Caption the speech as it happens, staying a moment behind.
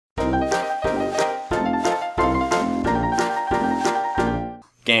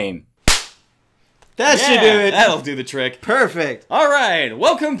Game. That should do it. That'll do the trick. Perfect. All right,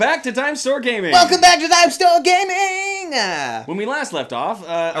 welcome back to Dime Store Gaming. Welcome back to Dime Store Gaming. When we last left off, a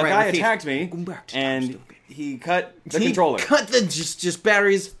guy attacked me, and he cut the controller. Cut the just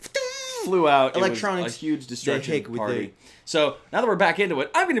batteries. Flew out. Electronics. It was a huge destruction party. So now that we're back into it,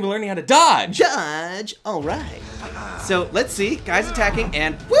 I'm going to be learning how to dodge. Dodge. All right. So let's see. Guys attacking,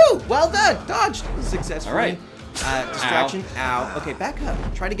 and woo! Well done. Dodged successfully. All right. Distraction. Ow. Okay, back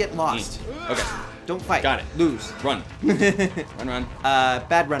up. Try to get lost. Okay. Don't fight. Got it. Lose. Run. Run.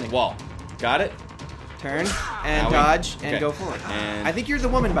 Bad running. Wall. Got it. Turn and Owie. dodge and Okay. go forward. And I think you're the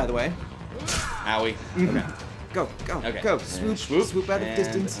woman, by the way. Owie. Okay. Go, go, Okay. go. And Swoop out of and,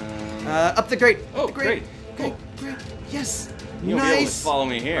 distance. Up the grate. Oh, the grate. great. Great. Yes. You'll nice. be able to follow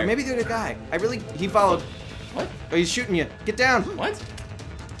me here. Or maybe they're the guy. He followed. What? Oh, he's shooting you. Get down. What?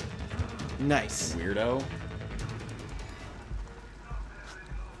 Nice. Weirdo.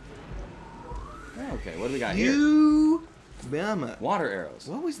 Okay, what do we got here? Mama. Water arrows.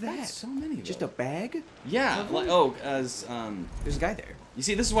 What was that? That's so many of Just a those. bag? Yeah, like, There's a guy there. you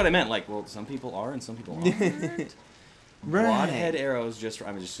see, this is what I meant. Like, well, some people are and some people aren't. Broadhead arrows,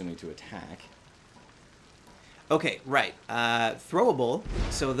 I'm just assuming to attack. Okay, right. Throwable.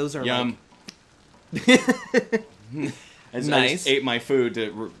 So those are Yum. like... I Nice. just ate my food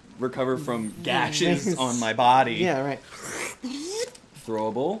to recover from gashes on my body. Yeah, right.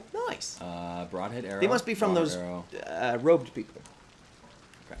 Throwable. Nice. Broadhead arrow. They must be from water those arrow. robed people.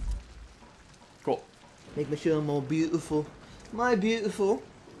 Okay. Cool. Make my show more beautiful. My beautiful.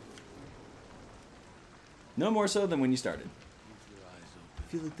 No more so than when you started.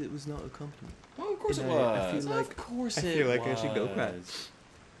 I feel like that was not a compliment. Oh, of course it And was. I feel like- of course I it feel like was. I should go cry.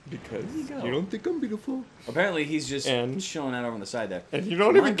 Because go. you don't think I'm beautiful. Apparently, he's just And- chilling out over on the side there. And you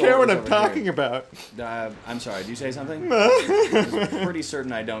don't My even goal care what is I'm over talking here. about. I'm sorry, did you say something? I'm pretty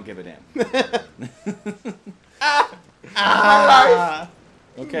certain I don't give a damn.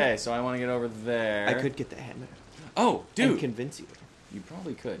 Okay, so I want to get over there. I could get the hammer. Oh, dude. And convince you. You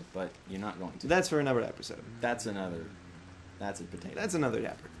probably could, but you're not going to. That's for another episode. That's a potato. That's another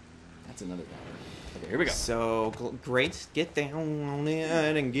dapper. That's another dapper. Okay, here we go. So, great. Get down on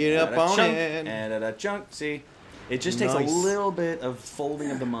it and get up Da-da on chunk, it. And a chunk. See, it just takes a Nice. little bit of folding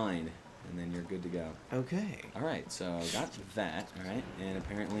of the mind, and then you're good to go. Okay. All right, so got that. All right, and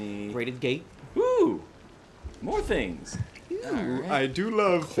apparently. Rated gate. Woo! More things. All right. I do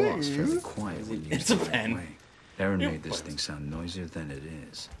love Claw's things. fairly quiet when It's used a the right pen. way. Aaron Yep. made this thing sound noisier than it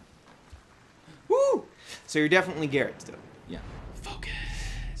is. Woo! So you're definitely Garrett still. Yeah. Focus.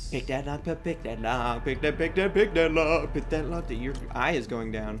 Pick that lock, pick that lock, pick that lock, pick that lock. That your eye is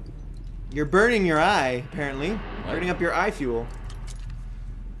going down. You're burning your eye, apparently. What? Burning up your eye fuel.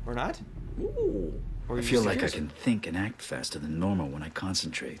 Or not? Ooh. Or I you feel just- like I can think and act faster than normal when I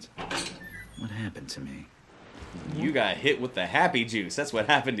concentrate. What happened to me? You got hit with the happy juice. That's what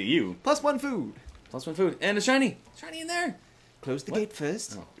happened to you. +1 food. Plus one food. And a shiny. Shiny in there. Close the What? gate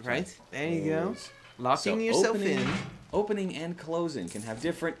first. Oh, right? sorry. There you go. Close. Locking So yourself opening, in. Opening and closing can have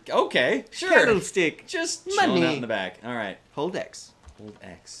different... Okay, sure. Candlestick. Just Money. chilling out in the back. All right. Hold X. Hold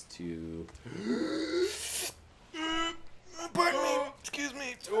X to... Pardon me. Excuse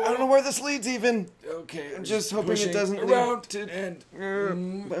me. I don't know where this leads even. Okay. I'm just hoping it doesn't around lead to... and...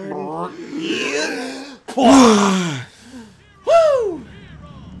 Woo!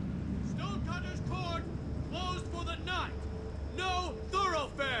 Stonecutter's Court closed for the night. No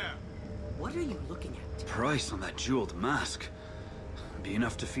thoroughfare. What are you looking at? Price on that jeweled mask. Be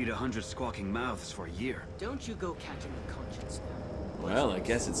enough to feed 100 squawking mouths for a year. Don't you go catching a conscience now. Well, I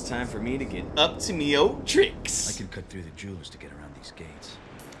guess it's time for me to get up to me old tricks. I can cut through the jewelers to get around these gates.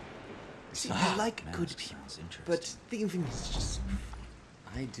 See, I like Mask good people, sounds interesting. but thieving is just...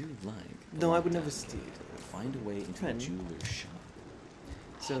 I do like... No, I would never steal. Find a way into a Friend. jeweler's shop.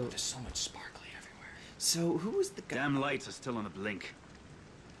 So, There's so much sparkly everywhere. so who was the guy? Damn lights are still on the blink.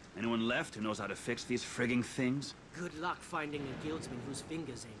 Anyone left who knows how to fix these frigging things? Good luck finding a guildsman whose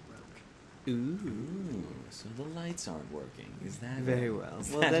fingers ain't broke. Ooh, so the lights aren't working. Is that Very it? well.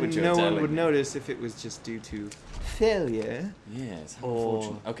 Is Well, that then what you're no one telling would me? notice if it was just due to failure. Yes, how Or-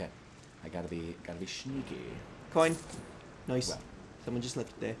 unfortunate. Okay, I gotta be sneaky. Coin. Nice. Well. Someone just left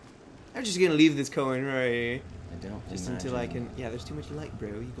it there. I'm just gonna leave this coin right I don't. just imagine. until I can. Yeah, there's too much light, bro.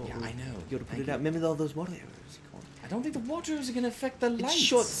 You got. Yeah, I know. You gotta put Thank it out. you. Remember all those water arrows? Come on. I don't think the waters are gonna affect the It's lights.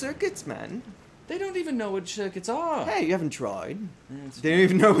 short circuits, man. They don't even know what circuits are. Hey, you haven't tried. That's They don't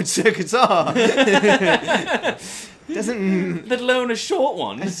even know what circuits are. Doesn't. let alone a short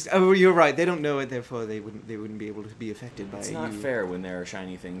one. Oh, you're right. They don't know it. Therefore, they wouldn't be able to be affected by It's you. not fair when there are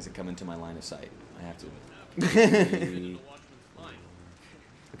shiny things that come into my line of sight. I have to admit.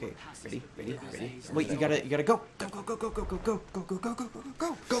 Okay, ready. Wait, you gotta go.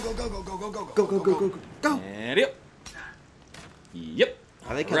 Go. And yep. Yep.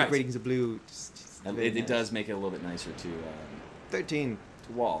 I like how the gradings of blue. It does make it a little bit nicer to 13.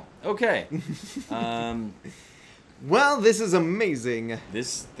 to wall. Okay. Well, this is amazing.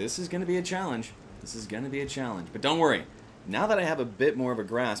 This is going to be a challenge. But don't worry. Now that I have a bit more of a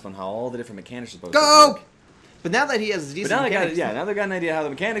grasp on how all the different mechanics are supposed to work. But now that he has decent mechanics, now that I got an idea how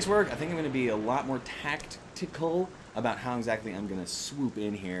the mechanics work, I think I'm going to be a lot more tactical about how exactly I'm going to swoop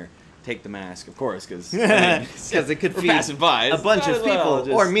in here, take the mask, of course, because it could feed passing by a bunch of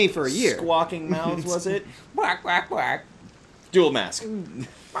people or me for a year. Squawking mouths, was it? Quack, quack, quack. Dual mask.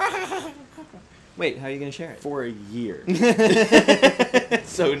 Wait, how are you going to share it? For a year.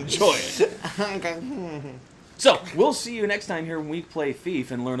 So enjoy it. So, we'll see you next time here when we play Thief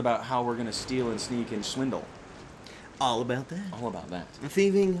and learn about how we're going to steal and sneak and swindle. All about that. All about that.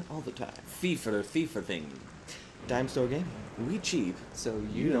 Thieving all the time. Thief for thing. Dime store game. We cheap, So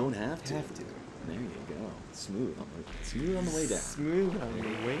you don't have to. There you go. Smooth on the way down. Smooth on the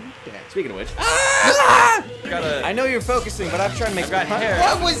way down. Speaking of which, I know you're focusing, but I'm trying to make got hair.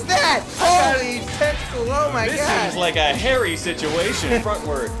 What was that? Holy tentacle! Oh my this god! seems like a hairy situation.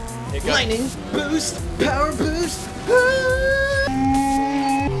 Frontward. Lightning boost, power boost.